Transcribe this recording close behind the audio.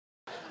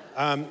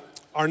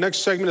Our next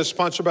segment is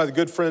sponsored by the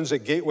good friends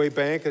at Gateway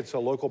Bank. It's a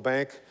local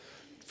bank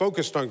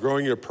focused on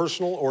growing your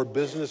personal or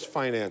business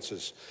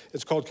finances.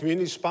 It's called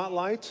Community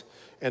Spotlight,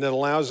 and it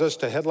allows us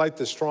to headlight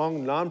the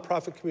strong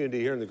nonprofit community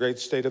here in the great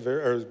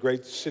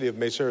city of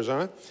Mesa,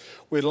 Arizona.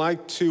 We'd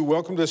like to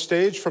welcome to the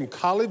stage from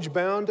College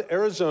Bound,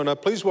 Arizona.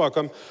 Please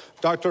welcome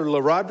Dr.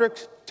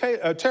 LeRoderick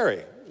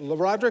Terry.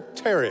 LeRoderick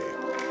Terry.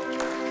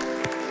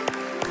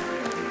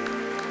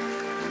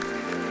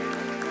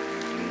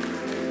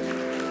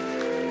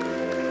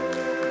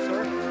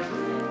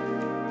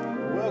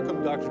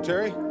 Welcome, Dr.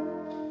 Terry.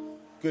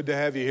 Good to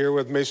have you here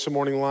with Mesa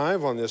Morning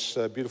Live on this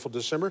beautiful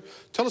December.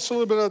 Tell us a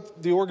little bit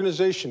about the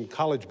organization,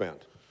 College Bound.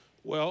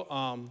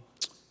 Well,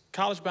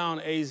 College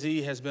Bound AZ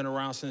has been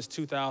around since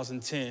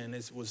 2010.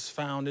 It was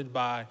founded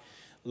by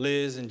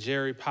Liz and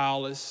Jerry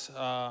Powlis.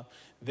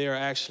 They're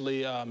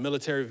actually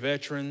military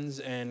veterans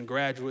and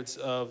graduates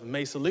of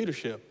Mesa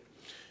leadership.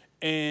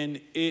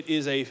 And it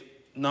is a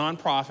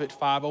nonprofit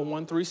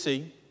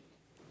 501(c)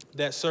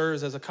 that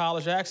serves as a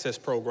college access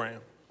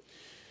program.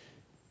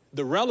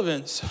 The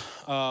relevance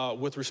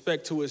with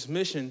respect to its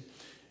mission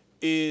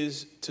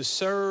is to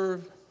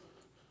serve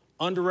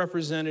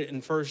underrepresented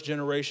and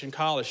first-generation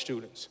college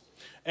students.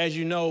 As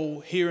you know,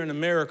 here in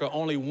America,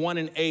 only 1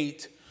 in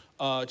 8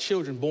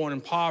 children born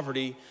in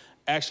poverty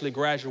actually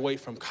graduate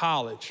from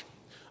college.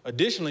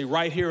 Additionally,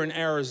 right here in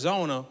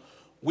Arizona,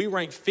 we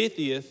rank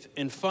 50th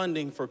in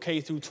funding for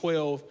K through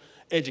 12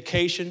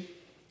 education.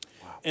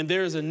 Wow. And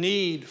there's a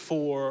need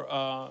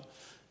for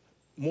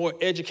more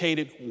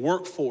educated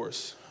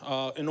workforce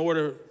in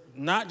order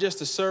not just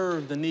to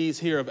serve the needs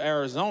here of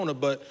Arizona,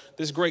 but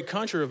this great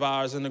country of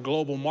ours in the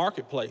global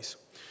marketplace.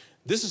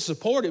 This is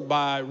supported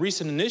by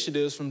recent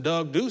initiatives from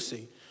Doug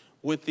Ducey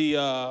with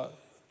the,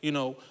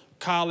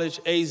 College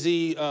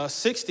AZ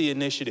 60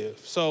 initiative.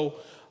 So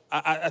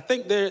I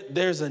think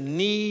there's a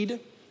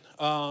need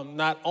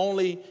not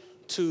only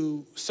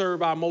to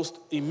serve our most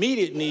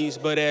immediate needs,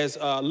 but as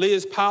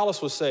Liz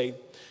Powlis would say,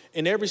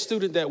 in every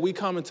student that we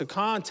come into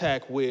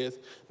contact with,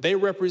 they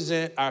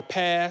represent our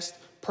past,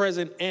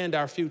 present, and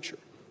our future.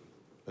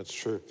 That's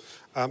true.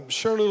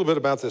 Share a little bit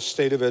about the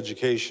state of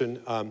education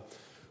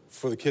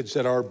for the kids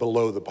that are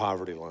below the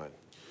poverty line.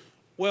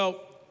 Well,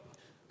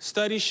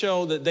 studies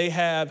show that they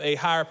have a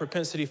higher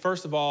propensity,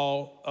 first of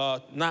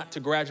all, not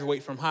to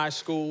graduate from high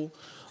school.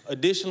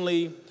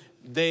 Additionally,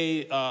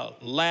 they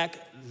lack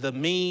the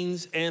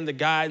means and the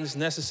guidance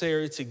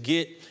necessary to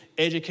get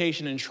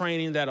education and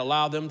training that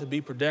allow them to be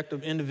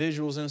productive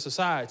individuals in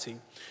society.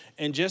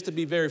 And just to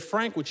be very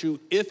frank with you,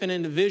 if an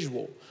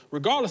individual,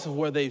 regardless of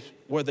where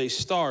they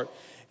start,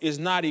 is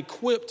not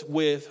equipped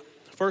with,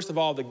 first of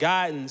all, the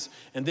guidance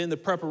and then the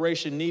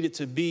preparation needed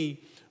to be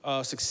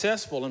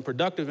successful and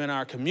productive in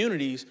our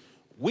communities,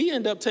 we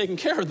end up taking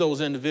care of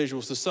those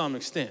individuals to some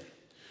extent.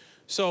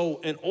 So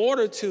in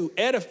order to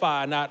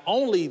edify not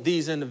only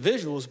these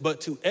individuals,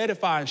 but to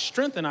edify and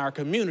strengthen our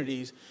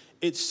communities,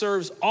 it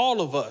serves all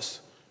of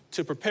us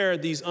to prepare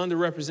these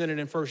underrepresented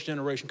and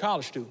first-generation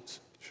college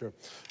students. Sure.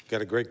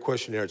 Got a great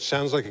question here. It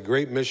sounds like a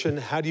great mission.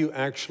 How do you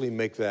actually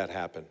make that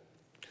happen?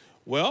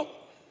 Well,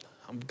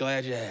 I'm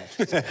glad you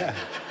asked.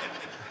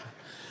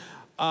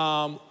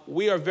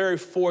 We are very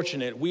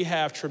fortunate. We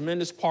have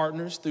tremendous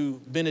partners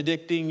through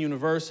Benedictine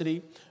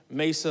University,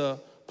 Mesa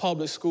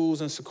Public Schools,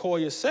 and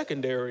Sequoia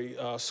Secondary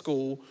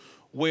School,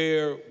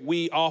 where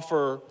we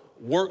offer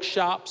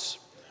workshops,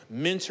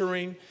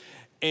 mentoring,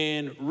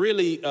 and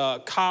really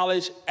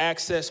college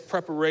access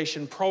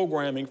preparation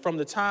programming from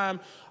the time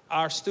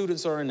our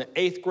students are in the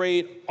 8th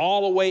grade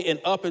all the way and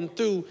up and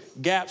through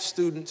GAP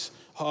students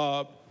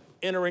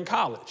entering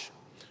college.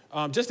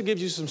 Just to give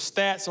you some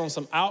stats on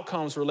some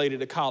outcomes related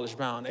to College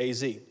Bound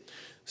AZ.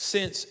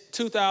 Since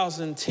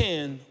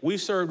 2010,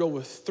 we've served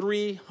over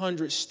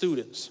 300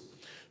 students.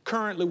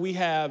 Currently, we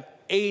have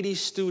 80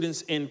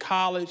 students in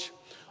college.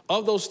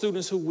 Of those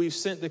students who we've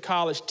sent to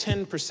college,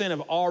 10%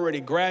 have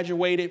already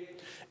graduated.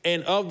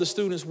 And of the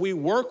students we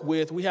work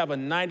with, we have a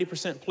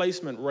 90%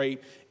 placement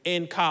rate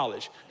in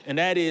college. And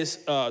that is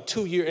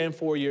 2-year and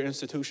 4-year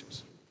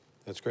institutions.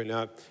 That's great.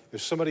 Now,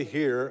 if somebody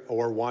here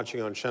or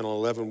watching on Channel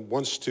 11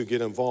 wants to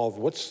get involved,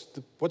 what's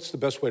the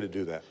best way to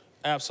do that?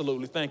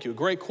 Absolutely. Thank you.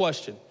 Great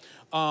question.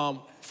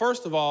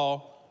 First of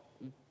all,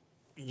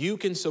 you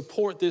can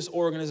support this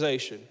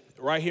organization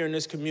right here in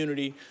this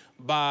community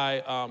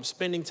by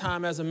spending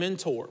time as a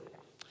mentor,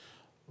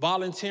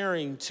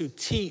 volunteering to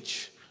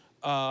teach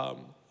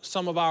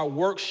some of our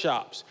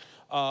workshops.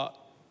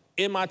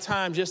 In my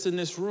time just in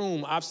this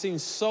room, I've seen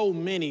so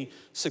many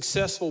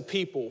successful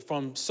people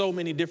from so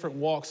many different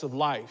walks of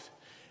life.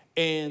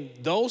 And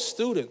those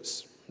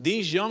students,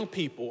 these young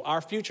people,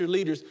 our future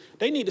leaders,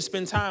 they need to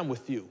spend time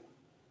with you.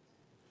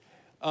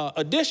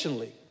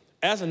 Additionally,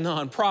 as a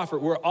nonprofit,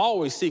 we're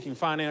always seeking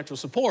financial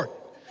support.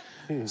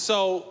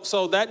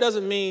 So that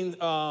doesn't mean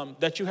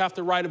that you have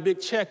to write a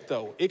big check,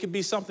 though. It could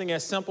be something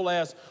as simple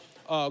as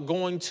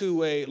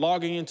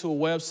logging into a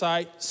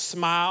website,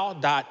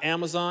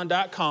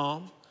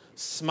 smile.amazon.com,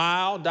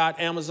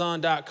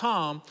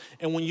 smile.amazon.com,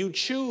 and when you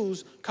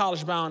choose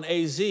College Bound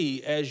AZ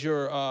as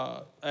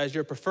your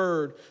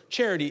preferred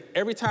charity,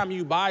 every time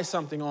you buy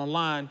something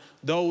online,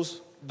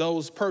 those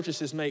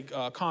purchases make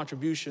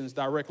contributions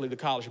directly to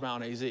College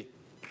Bound AZ.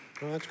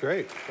 Well, that's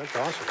great. That's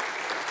awesome.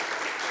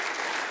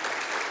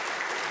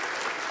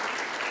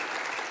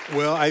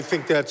 Well, I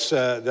think that's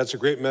a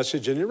great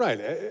message, and you're right.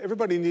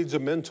 Everybody needs a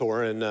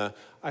mentor, and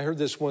I heard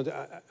this one.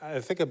 I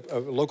think a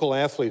local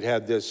athlete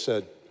had this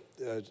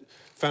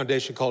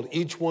foundation called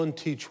Each One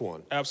Teach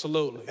One.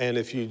 Absolutely. And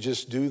if you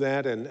just do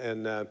that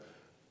and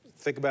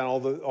think about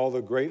all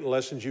the great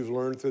lessons you've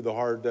learned through the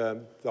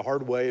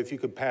hard way, if you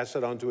could pass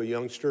it on to a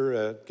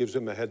youngster, gives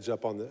them a head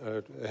start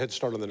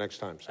on the next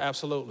time. So.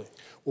 Absolutely.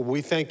 Well,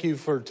 we thank you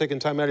for taking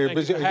time out of your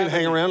busy. You can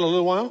hang around a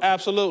little while?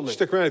 Absolutely.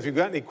 Stick around. If you've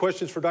got any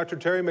questions for Dr.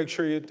 Terry, make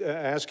sure you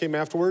ask him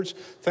afterwards.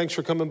 Thanks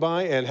for coming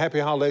by, and happy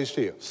holidays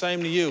to you.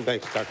 Same to you.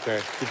 Thanks, Dr.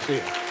 Terry. Good to see you.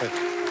 Thank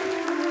you.